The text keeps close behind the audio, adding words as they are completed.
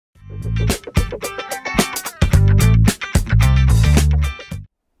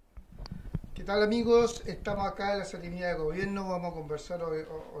¿Qué tal, amigos? Estamos acá en la Seremi de Gobierno. Vamos a conversar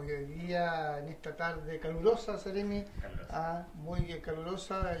hoy día, en esta tarde calurosa, Seremi. Muy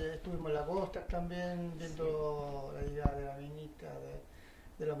calurosa. Estuvimos en la costa también viendo la idea de la ministra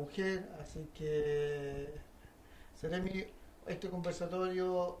de la mujer. Así que, Seremi, este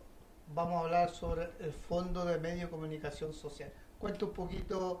conversatorio vamos a hablar sobre el Fondo de Medios de Comunicación Social. Cuenta un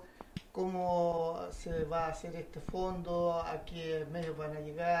poquito cómo se va a hacer este fondo, a qué medios van a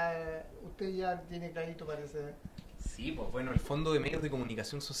llegar. Usted ya tiene clarito, parece. Sí, pues bueno, el Fondo de Medios de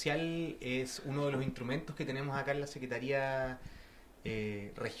Comunicación Social es uno de los instrumentos que tenemos acá en la Secretaría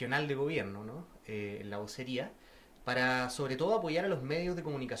Regional de Gobierno, ¿no? En la vocería, para sobre todo apoyar a los medios de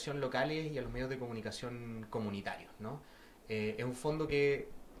comunicación locales y a los medios de comunicación comunitarios, ¿no? Es un fondo que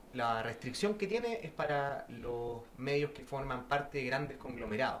la restricción que tiene es para los medios que forman parte de grandes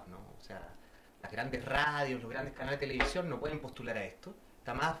conglomerados, ¿no? O sea, las grandes radios, los grandes canales de televisión no pueden postular a esto.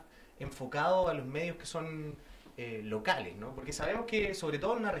 Está más enfocado a los medios que son locales, ¿no? Porque sabemos que, sobre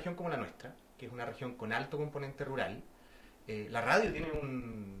todo en una región como la nuestra, que es una región con alto componente rural, la radio tiene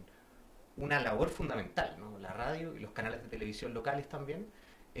una labor fundamental, ¿no? La radio y los canales de televisión locales también,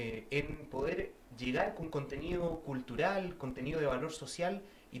 en poder llegar con contenido cultural, contenido de valor social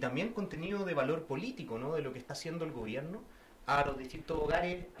y también contenido de valor político, ¿no? De lo que está haciendo el gobierno a los distintos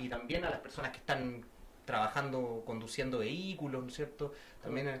hogares y también a las personas que están trabajando, conduciendo vehículos, ¿no es cierto?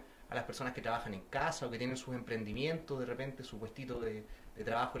 También a las personas que trabajan en casa o que tienen sus emprendimientos, de repente su puestito de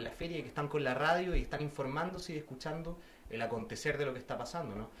trabajo en la feria y que están con la radio y están informándose y escuchando el acontecer de lo que está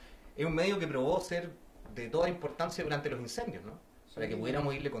pasando, ¿no? Es un medio que probó ser de toda importancia durante los incendios, ¿no? Para que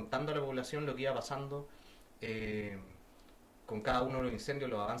pudiéramos irle contando a la población lo que iba pasando con cada uno de los incendios,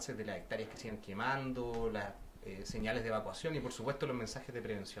 los avances de las hectáreas que se iban quemando, las señales de evacuación y por supuesto los mensajes de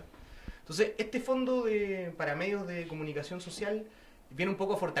prevención. Entonces, este fondo para medios de comunicación social viene un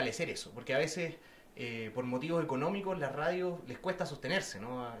poco a fortalecer eso, porque a veces por motivos económicos las radios les cuesta sostenerse,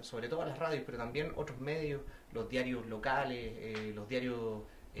 ¿no? Sobre todo a las radios, pero también otros medios, los diarios locales, los diarios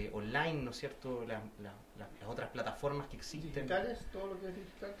online, ¿no es cierto? Las otras plataformas que existen. ¿Digitales? ¿Todo lo que es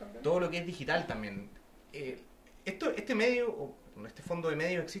digital también? Todo lo que es digital también. Este medio, este fondo de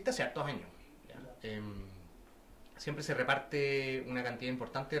medios existe hace hartos años. Siempre se reparte una cantidad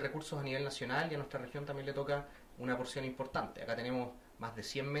importante de recursos a nivel nacional y a nuestra región también le toca una porción importante. Acá tenemos más de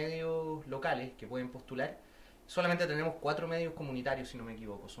 100 medios locales que pueden postular. Solamente tenemos 4 medios comunitarios, si no me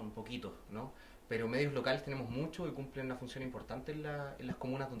equivoco, son poquitos, ¿no? Pero medios locales tenemos muchos y cumplen una función importante en las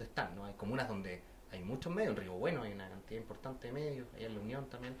comunas donde están, ¿no? Hay comunas donde hay muchos medios, en Río Bueno hay una cantidad importante de medios, allá en La Unión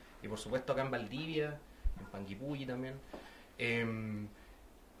también, y por supuesto acá en Valdivia, en Panguipulli también.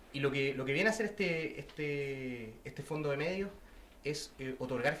 Y lo que viene a hacer este fondo de medios es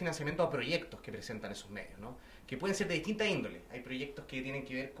otorgar financiamiento a proyectos que presentan esos medios, ¿no? Que pueden ser de distintas índoles. Hay proyectos que tienen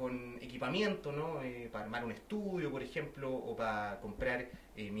que ver con equipamiento, ¿no? Para armar un estudio, por ejemplo, o para comprar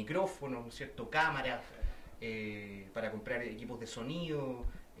micrófonos, ¿no es cierto? Cámaras, para comprar equipos de sonido,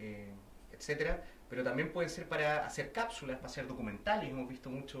 etcétera. Pero también pueden ser para hacer cápsulas, para hacer documentales. Hemos visto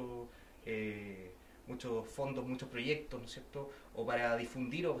muchos fondos, muchos proyectos, ¿no es cierto? O para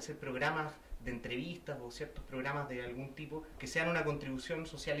difundir o hacer programas de entrevistas o ciertos programas de algún tipo que sean una contribución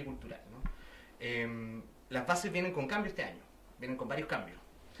social y cultural, ¿no? Las bases vienen con cambios este año, vienen con varios cambios.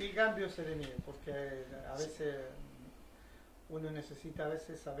 ¿Qué cambios se le porque a veces uno necesita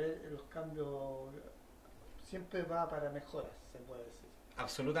saber los cambios, siempre va para mejoras, se puede decir.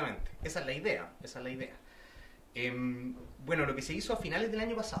 Absolutamente, esa es la idea, bueno, lo que se hizo a finales del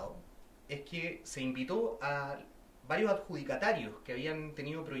año pasado es que se invitó a varios adjudicatarios que habían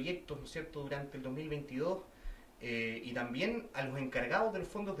tenido proyectos, ¿no es cierto?, durante el 2022 y también a los encargados de los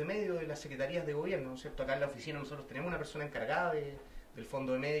fondos de medios de las secretarías de gobierno, ¿no es cierto? Acá en la oficina nosotros tenemos una persona encargada del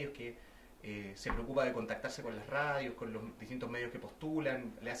fondo de medios que se preocupa de contactarse con las radios, con los distintos medios que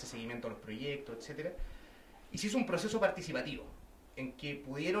postulan, le hace seguimiento a los proyectos, etcétera. Y se hizo un proceso participativo en que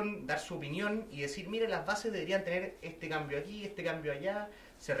pudieron dar su opinión y decir, mire, las bases deberían tener este cambio aquí, este cambio allá.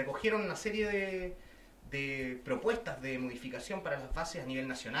 Se recogieron una serie de propuestas de modificación para las bases a nivel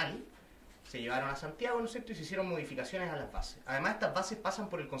nacional, se llevaron a Santiago, ¿no es cierto?, y se hicieron modificaciones a las bases. Además, estas bases pasan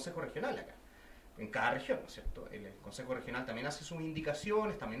por el Consejo Regional acá, en cada región, ¿no es cierto? El Consejo Regional también hace sus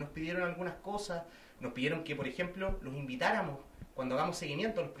indicaciones, también nos pidieron algunas cosas, nos pidieron que, por ejemplo, los invitáramos cuando hagamos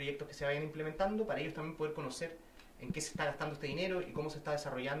seguimiento a los proyectos que se vayan implementando, para ellos también poder conocer en qué se está gastando este dinero y cómo se está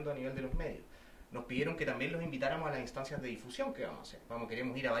desarrollando a nivel de los medios. Nos pidieron que también los invitáramos a las instancias de difusión que vamos a hacer.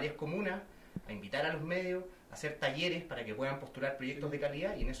 Queremos ir a varias comunas a invitar a los medios, a hacer talleres para que puedan postular proyectos de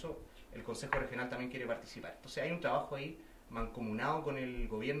calidad y en eso el Consejo Regional también quiere participar. Entonces hay un trabajo ahí mancomunado con el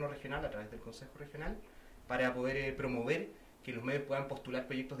gobierno regional a través del Consejo Regional para poder promover que los medios puedan postular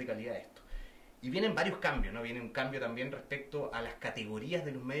proyectos de calidad de esto. Y vienen varios cambios, ¿no? Viene un cambio también respecto a las categorías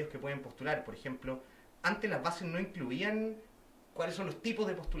de los medios que pueden postular. Por ejemplo, antes las bases no incluían cuáles son los tipos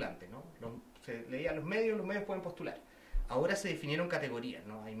de postulantes, ¿no? Se leía los medios pueden postular. Ahora se definieron categorías,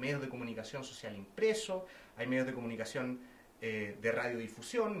 ¿no? Hay medios de comunicación social impreso, hay medios de comunicación de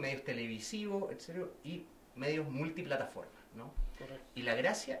radiodifusión, medios televisivos, etc. y medios multiplataformas, ¿no? Correcto. Y la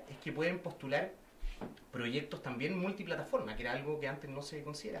gracia es que pueden postular proyectos también multiplataforma, que era algo que antes no se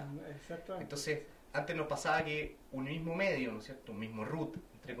consideraba. Exactamente. Entonces, antes nos pasaba que un mismo medio, ¿no es cierto?, un mismo root,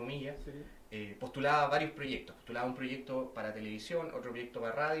 entre comillas, Sí. Postulaba varios proyectos. Postulaba un proyecto para televisión, otro proyecto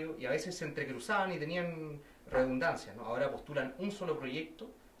para radio, y a veces se entrecruzaban y tenían redundancia, ¿no? Ahora postulan un solo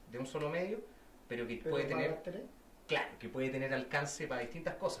proyecto de un solo medio, pero que puede tener... Claro, que puede tener alcance para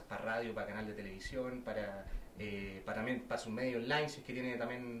distintas cosas, para radio, para canal de televisión, para también para su medio online, si es que tiene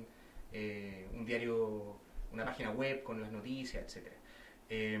también un diario, una página web con las noticias, etcétera.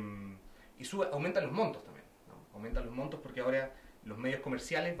 Y aumentan los montos también, ¿no? Aumentan los montos porque ahora los medios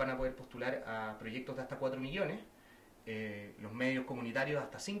comerciales van a poder postular a proyectos de hasta 4 millones, los medios comunitarios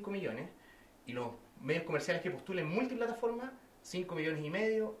hasta 5 millones, y los medios comerciales que postulen multiplataforma, 5 millones y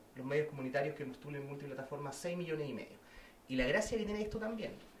medio, los medios comunitarios que postulen multiplataforma, 6 millones y medio. Y la gracia que tiene esto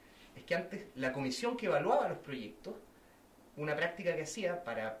también es que antes la comisión que evaluaba los proyectos, una práctica que hacía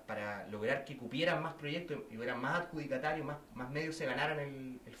para lograr que cupieran más proyectos y hubieran más adjudicatarios, más medios se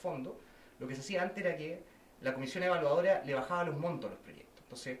ganaran el fondo, lo que se hacía antes era que la comisión evaluadora le bajaba los montos a los proyectos.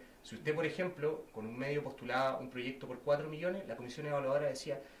 Entonces, si usted, por ejemplo, con un medio postulaba un proyecto por 4 millones, la comisión evaluadora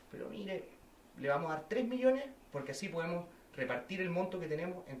decía, pero mire, le vamos a dar 3 millones porque así podemos repartir el monto que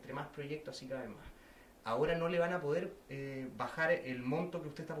tenemos entre más proyectos, así cada vez más. Ahora no le van a poder bajar el monto que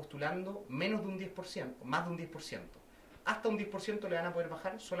usted está postulando menos de un 10%, más de un 10%. Hasta un 10% le van a poder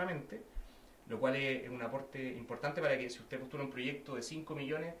bajar solamente, lo cual es un aporte importante para que si usted postula un proyecto de 5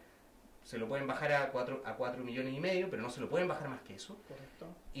 millones, se lo pueden bajar a 4 millones y medio, pero no se lo pueden bajar más que eso. Correcto.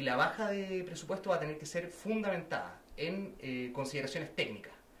 Y la baja de presupuesto va a tener que ser fundamentada en consideraciones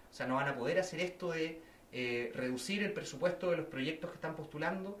técnicas. O sea, no van a poder hacer esto de reducir el presupuesto de los proyectos que están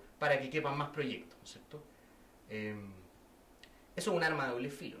postulando para que quepan más proyectos, ¿no es cierto? Eso es un arma de doble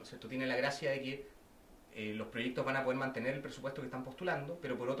filo, ¿no es cierto? Tiene la gracia de que los proyectos van a poder mantener el presupuesto que están postulando,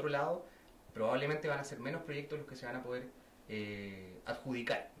 pero por otro lado, probablemente van a ser menos proyectos los que se van a poder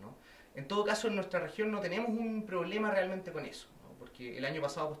adjudicar, ¿no? En todo caso, en nuestra región no tenemos un problema realmente con eso, ¿no? Porque el año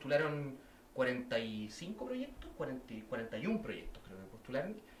pasado postularon 45 proyectos, 41 proyectos creo que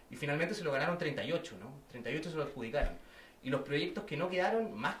postularon, y finalmente se lo ganaron 38, ¿no? 38 se lo adjudicaron. Y los proyectos que no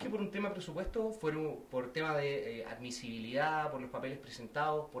quedaron, más que por un tema de presupuesto, fueron por tema de admisibilidad, por los papeles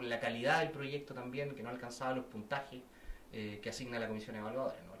presentados, por la calidad del proyecto también, que no alcanzaba los puntajes que asigna la comisión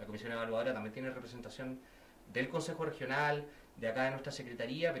evaluadora, ¿no? La comisión evaluadora también tiene representación del Consejo Regional, de acá de nuestra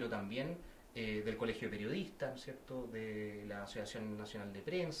Secretaría, pero también del Colegio de Periodistas, ¿no es cierto?, de la Asociación Nacional de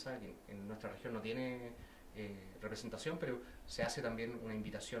Prensa, que en nuestra región no tiene representación, pero se hace también una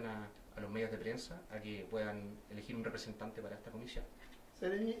invitación a los medios de prensa a que puedan elegir un representante para esta comisión.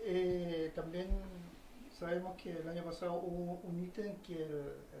 Seremi, también sabemos que el año pasado hubo un ítem que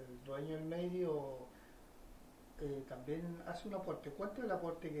el dueño del medio también hace un aporte. ¿Cuánto es el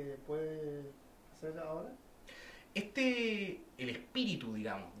aporte que puede hacer ahora? El espíritu,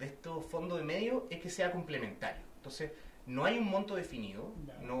 digamos, de estos fondos de medios es que sea complementario. Entonces, no hay un monto definido,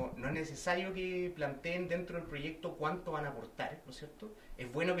 no es necesario que planteen dentro del proyecto cuánto van a aportar, ¿no es cierto?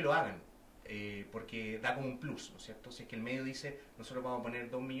 Es bueno que lo hagan, porque da como un plus, ¿no es cierto? Si es que el medio dice, nosotros vamos a poner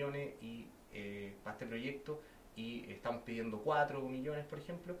 2 millones para este proyecto y estamos pidiendo 4 millones, por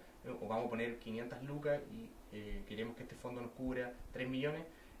ejemplo, o vamos a poner 500 lucas y queremos que este fondo nos cubra 3 millones,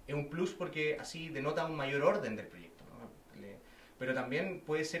 es un plus porque así denota un mayor orden del proyecto, ¿no? Pero también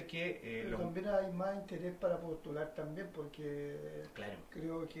puede ser que... también hay más interés para postular también, porque claro,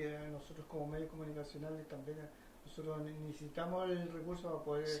 creo que nosotros como medios comunicacionales también nosotros necesitamos el recurso para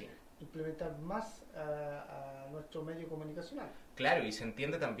poder implementar más a nuestro medio comunicacional. Claro, y se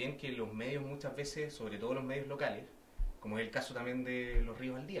entiende también que los medios muchas veces, sobre todo los medios locales, como es el caso también de los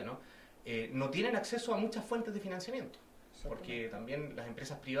Ríos al Día, ¿no? No tienen acceso a muchas fuentes de financiamiento. Porque también las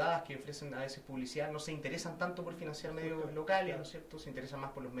empresas privadas que ofrecen a veces publicidad no se interesan tanto por financiar medios locales, ¿no es cierto? Se interesan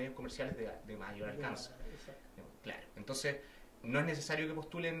más por los medios comerciales de mayor alcance. Claro, entonces no es necesario que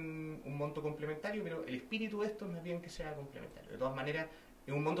postulen un monto complementario, pero el espíritu de esto es más bien que sea complementario. De todas maneras,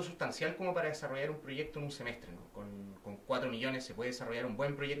 es un monto sustancial como para desarrollar un proyecto en un semestre, ¿no? Con 4 millones se puede desarrollar un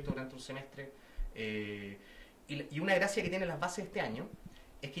buen proyecto durante un semestre. Y una gracia que tienen las bases de este año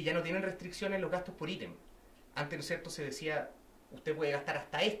es que ya no tienen restricciones los gastos por ítem. antes, ¿no es cierto?, se decía, usted puede gastar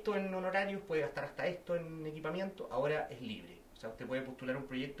hasta esto en honorarios, puede gastar hasta esto en equipamiento, ahora es libre. O sea, usted puede postular un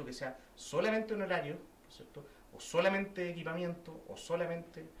proyecto que sea solamente honorarios, ¿no es cierto?, o solamente equipamiento, o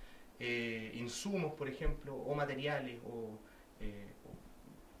solamente insumos, por ejemplo, o materiales, o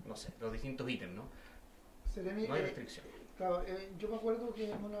no sé, los distintos ítems, ¿no? Seremi, no hay restricción. Claro, yo me acuerdo que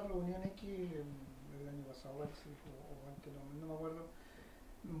en una reunión aquí el año pasado, parece, o antes, no me acuerdo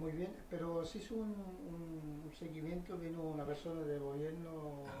muy bien, pero se hizo un seguimiento, vino una persona de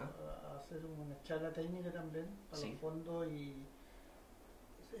gobierno a hacer una charla técnica también para los fondos, y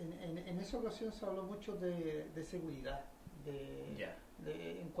en esa ocasión se habló mucho de seguridad,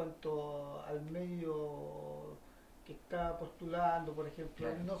 en cuanto al medio que está postulando, por ejemplo,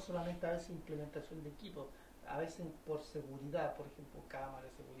 no solamente a veces implementación de equipos, a veces por seguridad, por ejemplo, cámara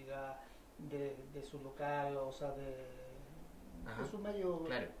de seguridad de su local, o sea, de su medio.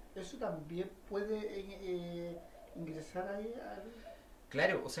 Claro. Eso también puede ingresar ahí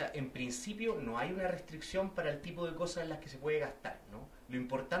Claro, o sea, en principio no hay una restricción para el tipo de cosas en las que se puede gastar, ¿no? Lo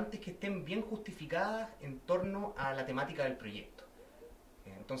importante es que estén bien justificadas en torno a la temática del proyecto.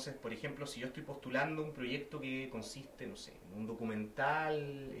 Entonces, por ejemplo, si yo estoy postulando un proyecto que consiste, no sé, en un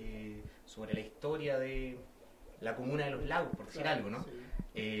documental sobre la historia de la comuna de Los Lagos, por decir algo, ¿no?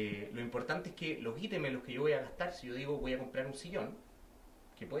 Sí. Lo importante es que los ítems en los que yo voy a gastar, si yo digo voy a comprar un sillón,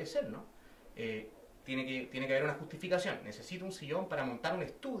 que puede ser, ¿no? Tiene que haber una justificación. Necesito un sillón para montar un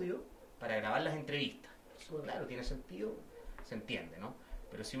estudio, para grabar las entrevistas. Eso, claro, tiene sentido, se entiende, ¿no?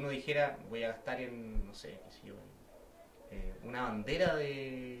 Pero si uno dijera, voy a gastar en, no sé, qué sé yo, una bandera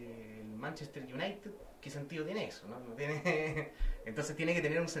del Manchester United, ¿qué sentido tiene eso? No tiene. Entonces tiene que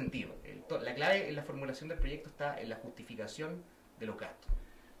tener un sentido. La clave en la formulación del proyecto está en la justificación de los gastos.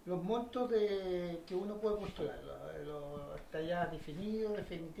 Los montos que uno puede postular, ¿está ya definido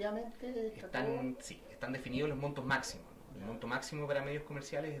definitivamente? Sí, están definidos los montos máximos, ¿no? El monto máximo para medios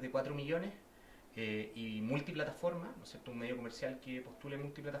comerciales es de 4 millones y multiplataforma, ¿no es cierto? Un medio comercial que postule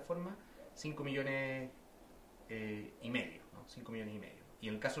multiplataforma, 5 millones y medio, ¿no? 5 millones y medio. Y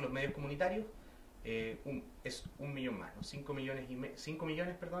en el caso de los medios comunitarios es 1 millón más, ¿no? 5 millones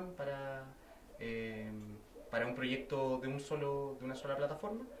para un proyecto de una sola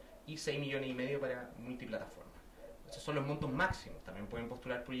plataforma, y 6 millones y medio para multiplataforma. Esos son los montos máximos. También pueden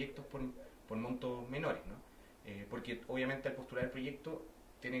postular proyectos por montos menores, ¿no? Porque obviamente al postular el proyecto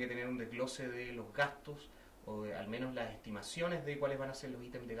tiene que tener un desglose de los gastos, o al menos las estimaciones de cuáles van a ser los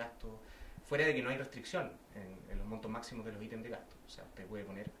ítems de gasto, fuera de que no hay restricción en los montos máximos de los ítems de gasto. O sea, usted puede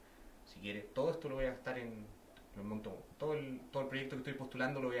poner, si quiere, todo esto lo voy a gastar en los montos, todo el proyecto que estoy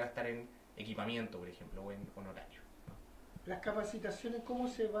postulando lo voy a gastar en equipamiento, por ejemplo, o en honorario, ¿no? ¿Las capacitaciones cómo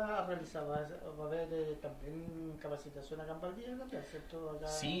se va a realizar? ¿Va a haber también capacitación acá en Valdivia, ¿cierto? Acá...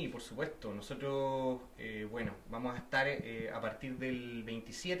 Sí, por supuesto. Nosotros, vamos a estar a partir del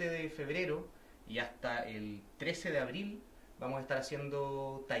 27 de febrero y hasta el 13 de abril, vamos a estar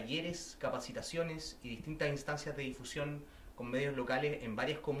haciendo talleres, capacitaciones y distintas instancias de difusión con medios locales en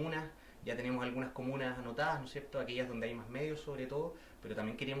varias comunas. Ya tenemos algunas comunas anotadas, ¿no es cierto?, aquellas donde hay más medios sobre todo, pero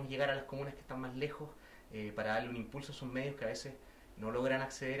también queremos llegar a las comunas que están más lejos para darle un impulso a esos medios que a veces no logran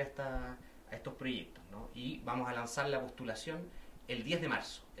acceder a estos proyectos, ¿no? Y vamos a lanzar la postulación el 10 de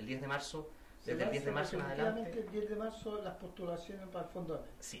marzo. Desde el 10 de marzo en adelante. El 10 de marzo las postulaciones para el Fondo.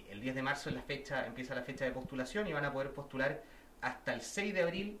 Sí, el 10 de marzo es empieza la fecha de postulación, y van a poder postular hasta el 6 de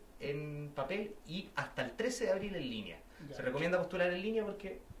abril en papel y hasta el 13 de abril en línea. Se recomienda postular en línea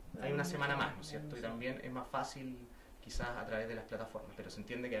porque hay una semana más, ¿no es cierto? Y también es más fácil quizás a través de las plataformas, pero se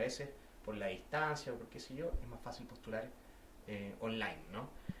entiende que a veces por la distancia o por qué sé yo, es más fácil postular online, ¿no?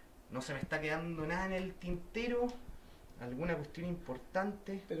 No se me está quedando nada en el tintero, alguna cuestión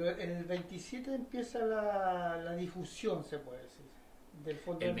importante. Pero el 27 empieza la difusión, se puede decir, del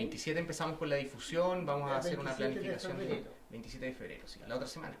Fondo. El 27 empezamos con la difusión, vamos a hacer una planificación. 27 de febrero, sí, la otra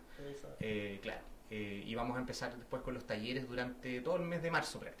semana. Claro. Y vamos a empezar después con los talleres durante todo el mes de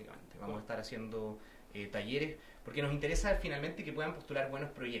marzo prácticamente. Vamos a estar haciendo talleres, porque nos interesa finalmente que puedan postular buenos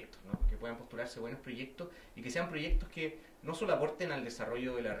proyectos, ¿no? Que puedan postularse buenos proyectos y que sean proyectos que no solo aporten al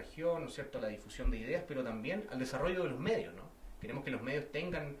desarrollo de la región, ¿no es cierto?, a la difusión de ideas, pero también al desarrollo de los medios, ¿no? Queremos que los medios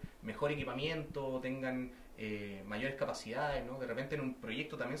tengan mejor equipamiento, tengan mayores capacidades, ¿no? De repente en un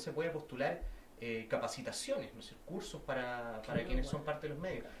proyecto también se puede postular capacitaciones, ¿no es cierto?, cursos para quienes son parte de los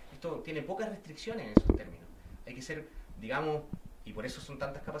medios. Esto tiene pocas restricciones en esos términos. Hay que ser, digamos, y por eso son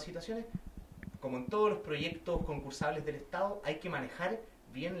tantas capacitaciones, como en todos los proyectos concursables del Estado, hay que manejar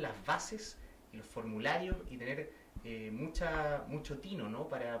bien las bases y los formularios y tener mucho tino, ¿no?,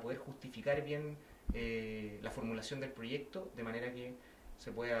 para poder justificar bien la formulación del proyecto de manera que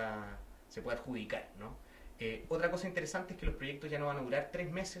se pueda adjudicar, ¿no? Otra cosa interesante es que los proyectos ya no van a durar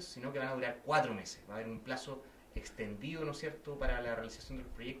 3 meses, sino que van a durar 4 meses. Va a haber un plazo extendido, ¿no es cierto?, para la realización de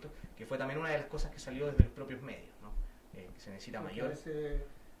los proyectos, que fue también una de las cosas que salió desde los propios medios, ¿no? Que se necesita mayor...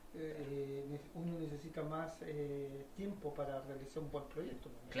 uno necesita más tiempo para realizar un buen proyecto,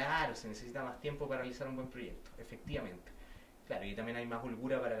 ¿no? Claro, se necesita más tiempo para realizar un buen proyecto, efectivamente. Claro, y también hay más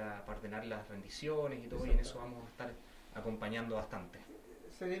holgura para ordenar las rendiciones y todo, y en eso vamos a estar acompañando bastante.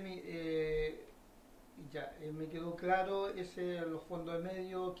 Seremi, me quedó claro los fondos de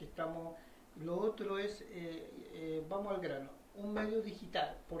medios que estamos. Lo otro es, vamos al grano, un medio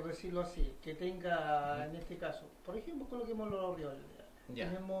digital, por decirlo así, que tenga, en este caso, por ejemplo, coloquemos los Ríos al Día.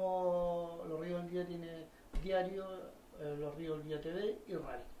 Tenemos, los Ríos al Día tiene diario, los Ríos al Día TV y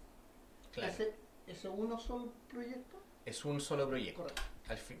radio. Claro. ¿Ese uno solo proyecto? Es un solo proyecto.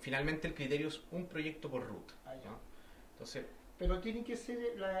 Finalmente el criterio es un proyecto por ruta, ¿no? Entonces, pero tienen que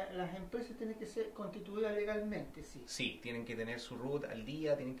ser, las empresas tienen que ser constituidas legalmente, sí. Sí, tienen que tener su root al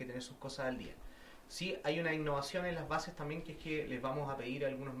día, tienen que tener sus cosas al día. Sí, hay una innovación en las bases también, que es que les vamos a pedir a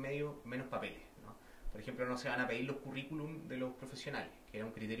algunos medios menos papeles, ¿no? Por ejemplo, no se van a pedir los currículum de los profesionales, que era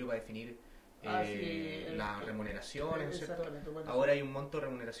un criterio para definir las remuneraciones, ¿no es cierto? Bueno, ahora hay un monto de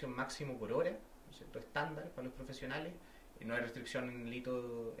remuneración máximo por hora, ¿no es cierto?, estándar para los profesionales. No hay restricción en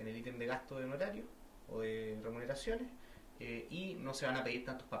el ítem de gasto de honorario o de remuneraciones. Y no se van a pedir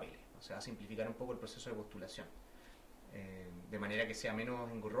tantos papeles, ¿no? Se va a simplificar un poco el proceso de postulación, de manera que sea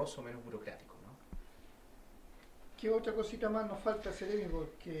menos engorroso, menos burocrático, ¿no? ¿Qué otra cosita más nos falta, Seremi?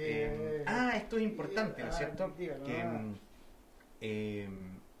 Porque esto es importante, ¿no es cierto? Dígalo,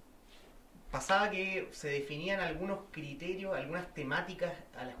 pasaba que se definían algunos criterios, algunas temáticas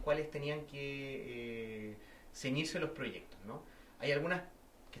a las cuales tenían que ceñirse los proyectos, ¿no? Hay algunas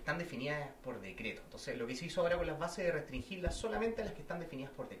que están definidas por decreto. Entonces, lo que se hizo ahora con las bases es restringirlas solamente a las que están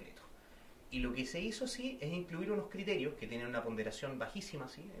definidas por decreto. Y lo que se hizo, sí, es incluir unos criterios que tienen una ponderación bajísima,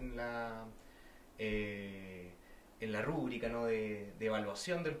 ¿sí?, en la rúbrica, ¿no?, de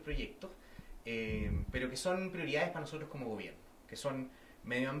evaluación de los proyectos, pero que son prioridades para nosotros como gobierno, que son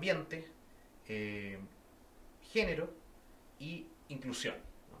medio ambiente, género y inclusión,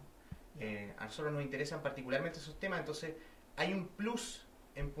 ¿no? A nosotros nos interesan particularmente esos temas, entonces hay un plus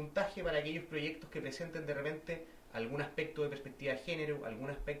en puntaje para aquellos proyectos que presenten de repente algún aspecto de perspectiva de género, algún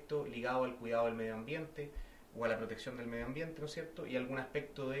aspecto ligado al cuidado del medio ambiente o a la protección del medio ambiente, ¿no es cierto?, y algún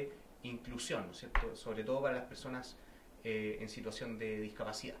aspecto de inclusión, ¿no es cierto?, sobre todo para las personas en situación de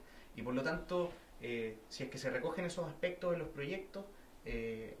discapacidad. Y por lo tanto, si es que se recogen esos aspectos en los proyectos,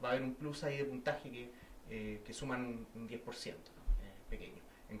 va a haber un plus ahí de puntaje que suman un 10%, ¿no?, pequeño,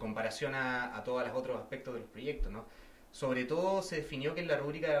 en comparación a todos los otros aspectos de los proyectos, ¿no? Sobre todo se definió que en la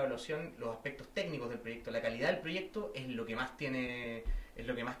rúbrica de evaluación los aspectos técnicos del proyecto, la calidad del proyecto es lo que más tiene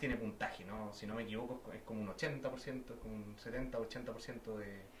puntaje, ¿no? Si no me equivoco, es como un 80%, como un 70-80%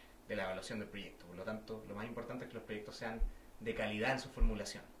 de la evaluación del proyecto. Por lo tanto, lo más importante es que los proyectos sean de calidad en su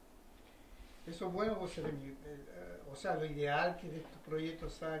formulación. Eso es bueno, pues, o sea, lo ideal es que de estos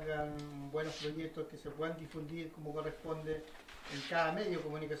proyectos salgan buenos proyectos que se puedan difundir como corresponde en cada medio de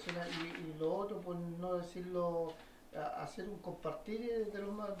comunicación, y lo otro, por no decirlo, hacer un compartir de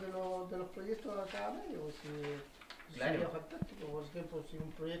los proyectos a cada medio, pues, claro. Sería fantástico. Por ejemplo, si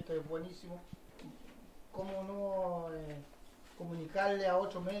un proyecto es buenísimo, ¿cómo no comunicarle a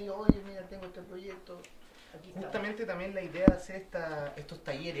otro medio? Oye, mira, tengo este proyecto, aquí está. Justamente también la idea de hacer estos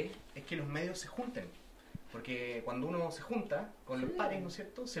talleres es que los medios se junten, porque cuando uno se junta con los pares, ¿no es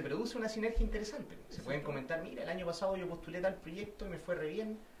cierto?, se produce una sinergia interesante. Se pueden comentar, mira, el año pasado yo postulé tal proyecto y me fue re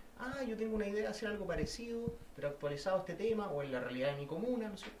bien. Yo tengo una idea de hacer algo parecido, pero actualizado a este tema, o en la realidad de mi comuna,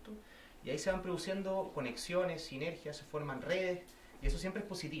 ¿no es cierto? Y ahí se van produciendo conexiones, sinergias, se forman redes, y eso siempre es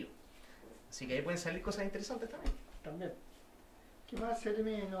positivo. Así que ahí pueden salir cosas interesantes también. ¿Qué más,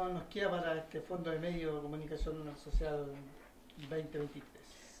 Seremi, nos queda para este Fondo de Medios de Comunicación Social 2023?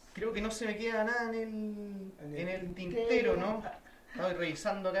 Creo que no se me queda nada en el tintero, ¿no? Estoy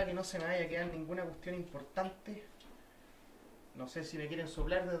revisando acá que no se me vaya a quedar ninguna cuestión importante. No sé si me quieren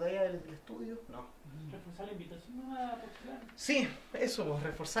soplar desde allá del estudio. No. ¿Reforzar la invitación a postular? Sí, eso, pues,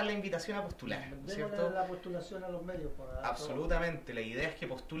 reforzar la invitación a postular, ¿no es cierto? La postulación a los medios. Absolutamente. La idea es que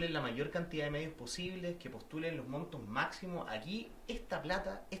postulen la mayor cantidad de medios posibles, que postulen los montos máximos. Aquí, esta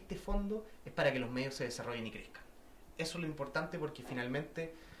plata, este fondo, es para que los medios se desarrollen y crezcan. Eso es lo importante, porque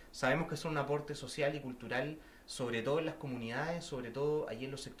finalmente sabemos que son un aporte social y cultural, sobre todo en las comunidades, sobre todo allí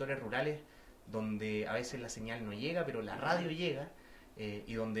en los sectores rurales, donde a veces la señal no llega, pero la radio llega,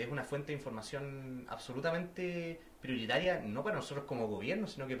 y donde es una fuente de información absolutamente prioritaria, no para nosotros como gobierno,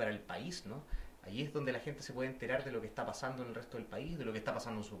 sino que para el país, ¿no? Allí es donde la gente se puede enterar de lo que está pasando en el resto del país, de lo que está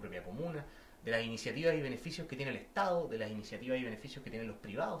pasando en su propia comuna, de las iniciativas y beneficios que tiene el Estado, de las iniciativas y beneficios que tienen los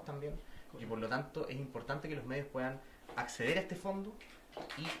privados también, y por lo tanto es importante que los medios puedan acceder a este fondo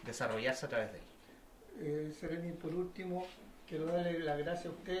y desarrollarse a través de él. Seremi, por último, quiero darle las gracias a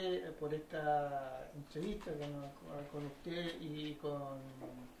usted por esta entrevista con usted y con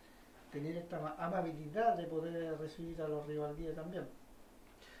tener esta amabilidad de poder recibir a los Ríos al Día también.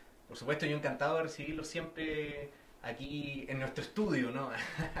 Por supuesto, yo encantado de recibirlos siempre aquí en nuestro estudio, ¿no?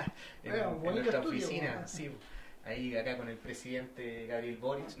 en nuestra estudio, oficina, sí, ahí acá con el presidente Gabriel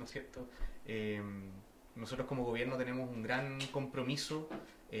Boric, ¿no es cierto? Nosotros como gobierno tenemos un gran compromiso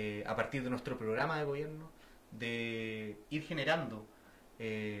a partir de nuestro programa de gobierno de ir generando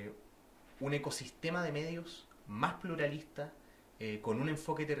un ecosistema de medios más pluralista, con un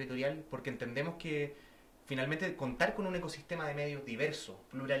enfoque territorial, porque entendemos que finalmente contar con un ecosistema de medios diverso,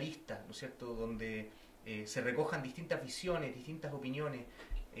 pluralista, ¿no es cierto?, donde se recojan distintas visiones, distintas opiniones,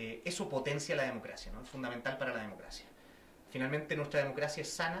 eso potencia la democracia, ¿no? Es fundamental para la democracia. Finalmente nuestra democracia es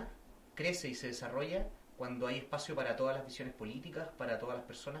sana, crece y se desarrolla cuando hay espacio para todas las visiones políticas, para todas las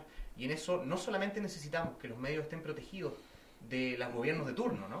personas, y en eso no solamente necesitamos que los medios estén protegidos de los gobiernos de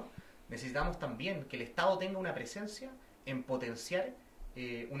turno, ¿no? Necesitamos también que el Estado tenga una presencia en potenciar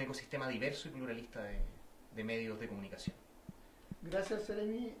un ecosistema diverso y pluralista de medios de comunicación. Gracias,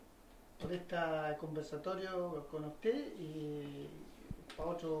 Seremi, por este conversatorio con usted y para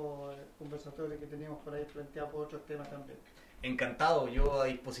otros conversatorios que tenemos por ahí planteados por otros temas también. Encantado, yo a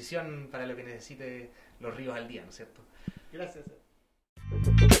disposición para lo que necesite los Ríos al Día, ¿no es cierto? Gracias.